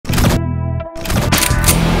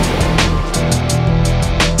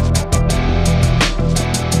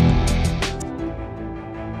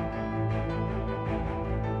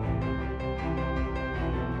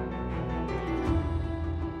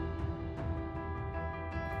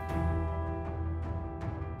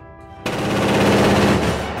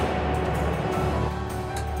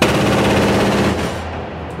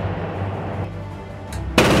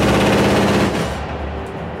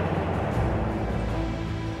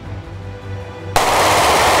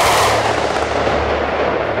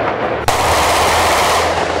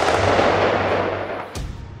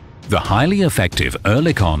The highly effective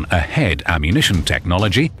Oerlikon Ahead ammunition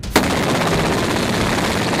technology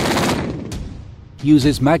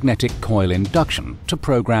uses magnetic coil induction to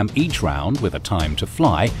program each round with a time to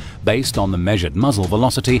fly based on the measured muzzle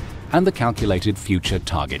velocity and the calculated future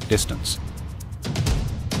target distance.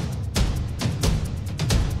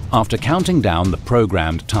 After counting down the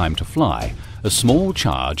programmed time to fly, a small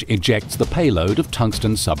charge ejects the payload of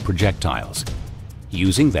tungsten subprojectiles.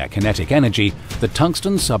 Using their kinetic energy, the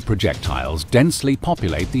tungsten subprojectiles densely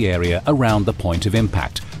populate the area around the point of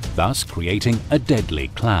impact, thus creating a deadly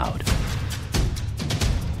cloud.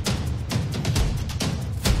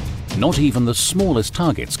 Not even the smallest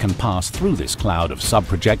targets can pass through this cloud of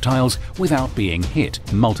subprojectiles without being hit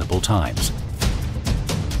multiple times.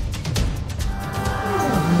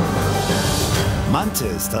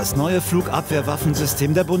 MANTIS, das neue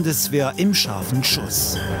Flugabwehrwaffensystem der Bundeswehr im scharfen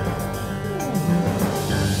Schuss.